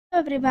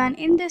Hello everyone,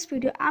 in this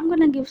video I'm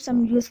gonna give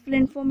some useful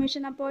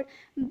information about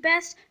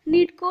best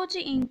NEET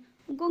coaching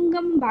in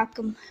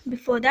Nungambakkam.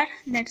 Before that,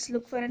 let's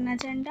look for an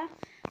agenda.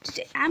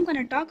 Today I'm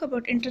gonna talk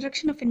about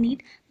introduction of a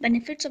NEET,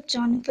 benefits of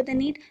joining for the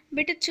NEET,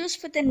 where to choose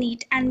for the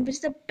NEET, and which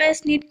is the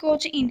best NEET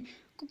coaching in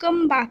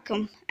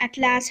Nungambakkam. At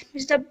last,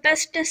 which is the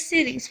best test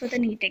series for the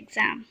NEET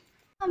exam.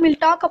 Now we'll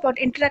talk about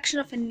introduction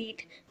of a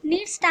NEET.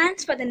 NEET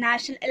stands for the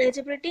National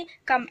Eligibility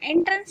Cum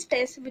Entrance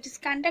Test, which is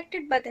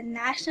conducted by the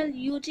National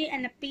UG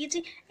and a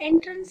PG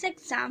Entrance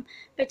Exam,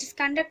 which is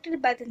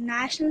conducted by the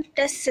National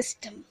Test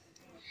System.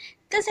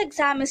 This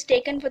exam is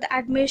taken for the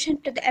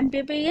admission to the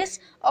MBBS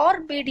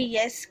or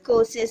BDS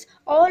courses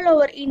all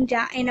over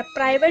India in a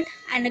private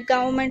and a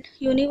government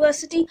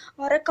university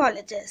or a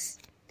colleges.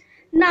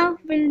 Now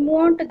we'll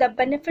move on to the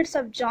benefits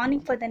of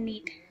joining for the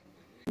NEET.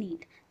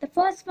 The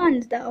first one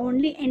is the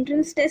only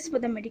entrance test for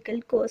the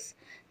medical course.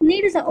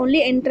 NEET is the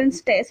only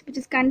entrance test which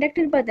is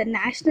conducted by the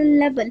national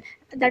level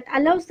that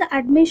allows the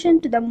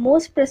admission to the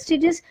most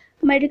prestigious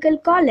medical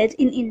college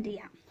in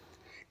India.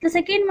 The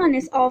second one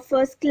is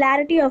offers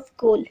clarity of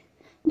goal.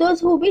 Those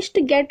who wish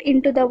to get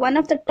into the one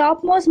of the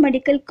topmost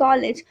medical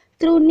college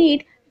through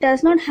NEET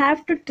does not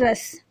have to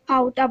stress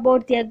out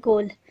about their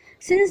goal.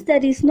 Since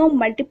there is no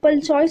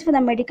multiple choice for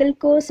the medical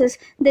courses,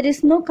 there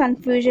is no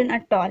confusion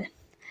at all.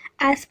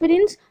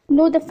 Aspirants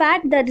know the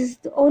fact that it is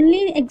the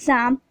only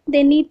exam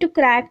they need to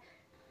crack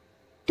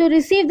to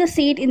receive the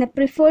seat in the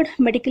preferred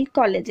medical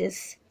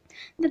colleges.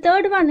 The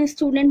third one is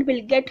student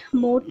will get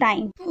more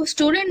time.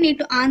 Student need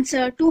to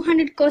answer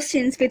 200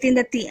 questions within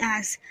the 3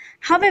 hours.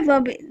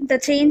 However, the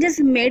changes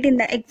made in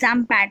the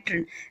exam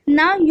pattern.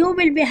 Now you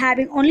will be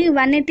having only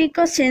 180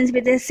 questions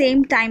with the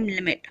same time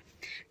limit.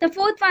 The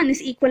fourth one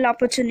is equal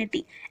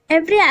opportunity.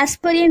 Every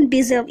aspirant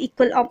deserves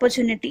equal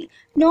opportunity,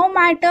 no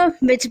matter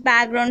which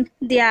background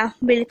they are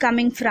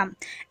coming from.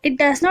 It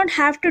does not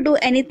have to do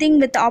anything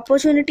with the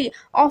opportunity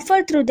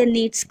offered through the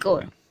NEET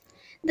score.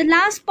 The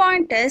last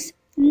point is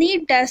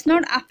NEET does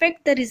not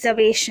affect the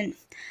reservation.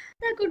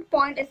 The good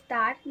point is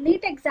that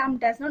NEET exam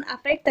does not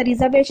affect the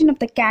reservation of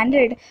the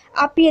candidate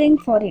appearing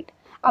for it.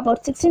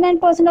 About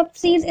 69% of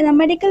seats in a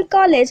medical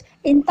college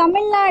in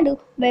Tamil Nadu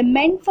were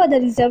meant for the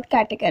reserved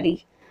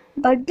category.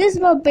 But these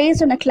were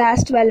based on a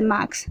class 12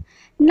 marks.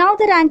 Now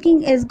the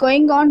ranking is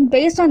going on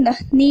based on the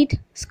NEET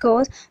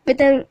scores with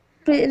a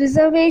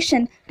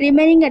reservation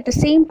remaining at the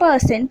same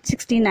percent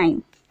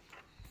 69.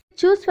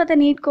 Choose for the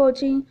NEET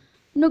coaching.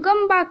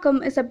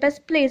 Nungambakkam is the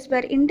best place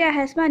where India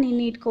has many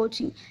NEET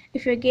coaching.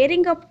 If you're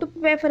gearing up to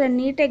prepare for a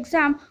NEET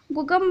exam,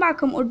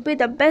 Nungambakkam would be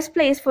the best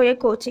place for your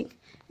coaching.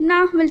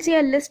 Now we'll see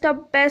a list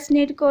of best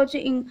NEET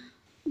coaching in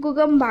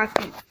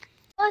Nungambakkam.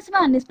 First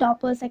one is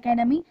Toppers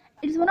Academy.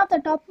 It is one of the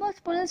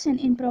topmost position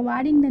in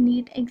providing the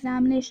NEET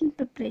examination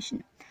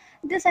preparation.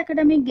 This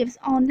academy gives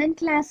online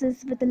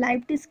classes with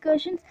live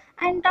discussions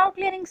and doubt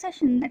clearing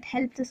sessions that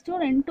helps the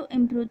student to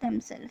improve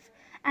themselves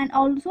and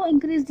also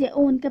increase their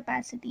own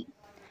capacity.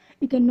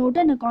 You can note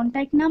down a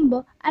contact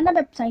number and a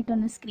website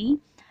on the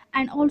screen,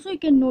 and also you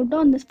can note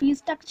down the fee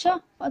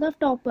structure for the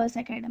Toppers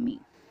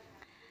Academy.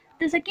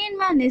 The second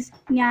one is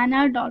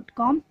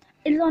Jnana.com.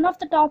 It is one of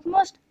the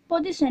topmost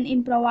position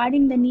in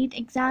providing the NEET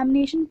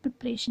examination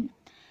preparation.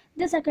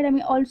 This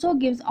academy also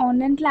gives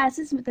online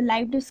classes with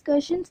live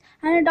discussions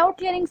and a doubt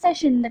clearing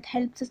session that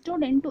helps the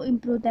student to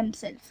improve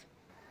themselves.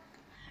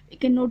 You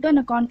can note down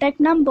a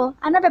contact number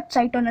and a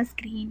website on the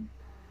screen.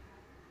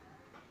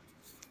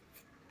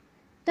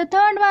 The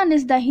third one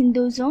is the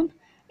Hinduzone.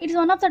 It is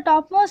one of the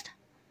topmost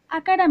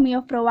academy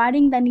of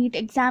providing the NEET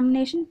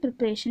examination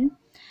preparation.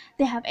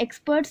 They have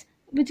experts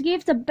which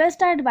gives the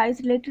best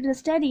advice related to the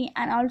study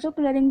and also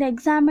clearing the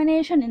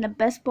examination in the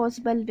best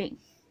possible way.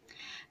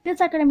 This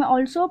academy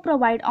also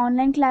provides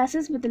online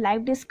classes with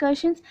live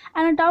discussions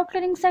and a doubt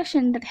clearing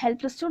session that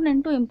helps the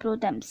student to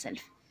improve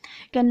themselves.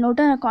 You can note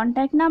down a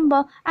contact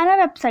number and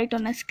a website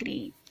on a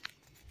screen.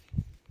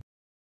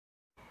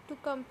 To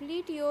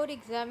complete your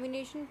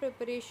examination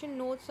preparation,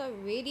 notes are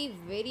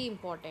very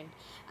important,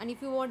 and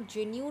if you want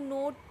genuine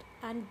note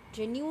and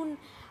genuine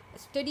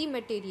study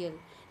material,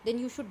 then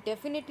you should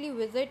definitely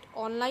visit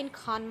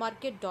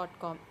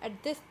onlinekhanmarket.com.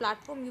 At this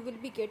platform you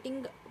will be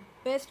getting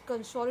best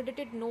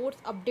consolidated notes,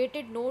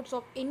 updated notes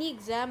of any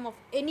exam of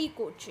any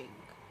coaching.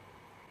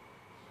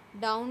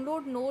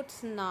 Download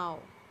notes now.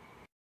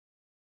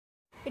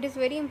 It is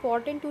very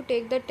important to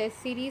take the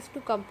test series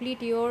to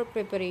complete your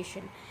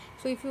preparation.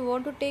 So if you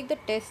want to take the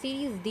test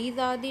series, these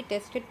are the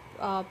tested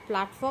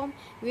platform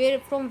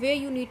from where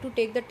you need to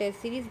take the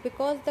test series,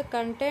 because the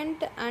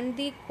content and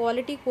the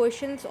quality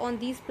questions on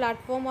these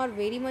platform are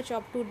very much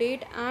up to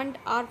date and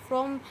are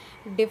from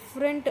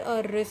different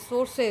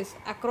resources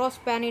across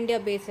pan India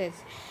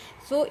basis.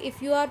 So if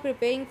you are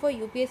preparing for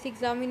UPSC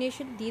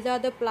examination, these are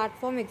the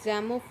platform: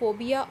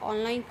 Examophobia,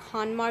 Online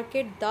Khan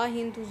Market, The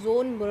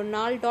Hinduzone,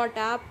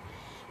 Murnal.app,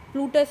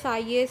 Plutus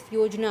IAS,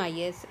 Yojna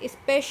IAS.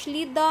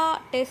 Especially the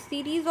test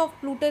series of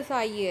Plutus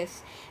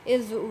IAS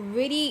is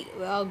very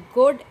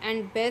good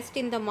and best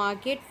in the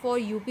market for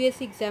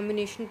UPSC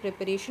examination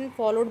preparation,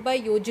 followed by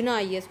Yojna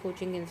IAS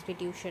Coaching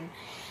Institution.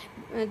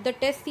 the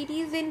test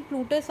series in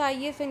Plutus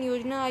IAS and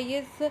Yojna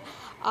IAS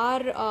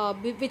are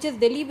which is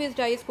Delhi based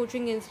IAS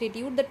Coaching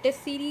Institute. The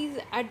test series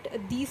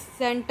at these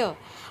center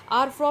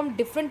are from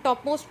different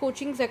topmost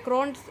coachings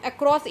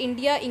across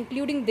India,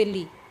 including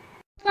Delhi.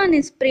 One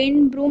is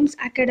Brain Brooms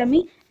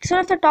Academy. It's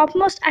one of the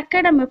topmost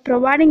academy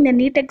providing the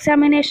NEET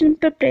examination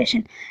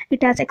preparation.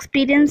 It has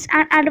experienced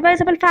and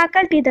advisable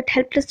faculty that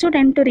help the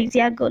student to reach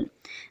their goal.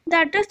 The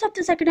address of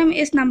this academy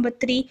is number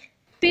 3,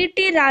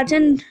 PT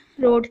Rajan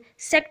Road,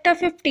 Sector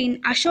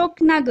 15,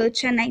 Ashok Nagar,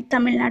 Chennai,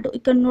 Tamil Nadu. You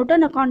can note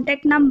on a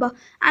contact number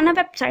and a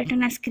website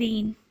on a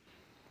screen.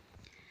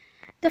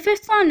 The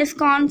fifth one is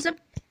Concept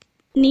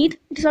NEET.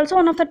 It is also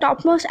one of the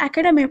topmost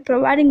academy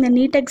providing the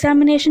NEET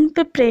examination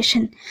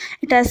preparation.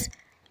 It has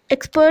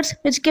experts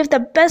which give the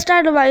best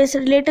advice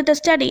related to the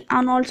study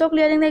and also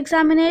clearing the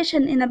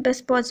examination in the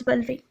best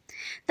possible way.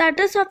 The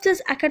address of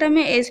this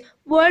academy is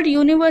World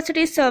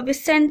University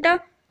Service Center,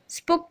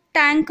 Spook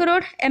Tank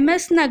Road,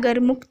 MS Nagar,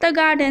 Mukta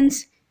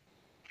Gardens,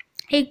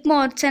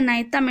 Egmore,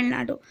 Chennai, Tamil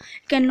Nadu.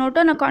 You can note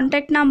on a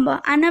contact number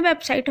and a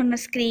website on the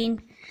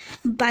screen.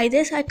 By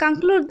this, I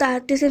conclude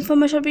that this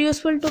information will be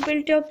useful to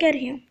build your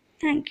career.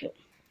 Thank you.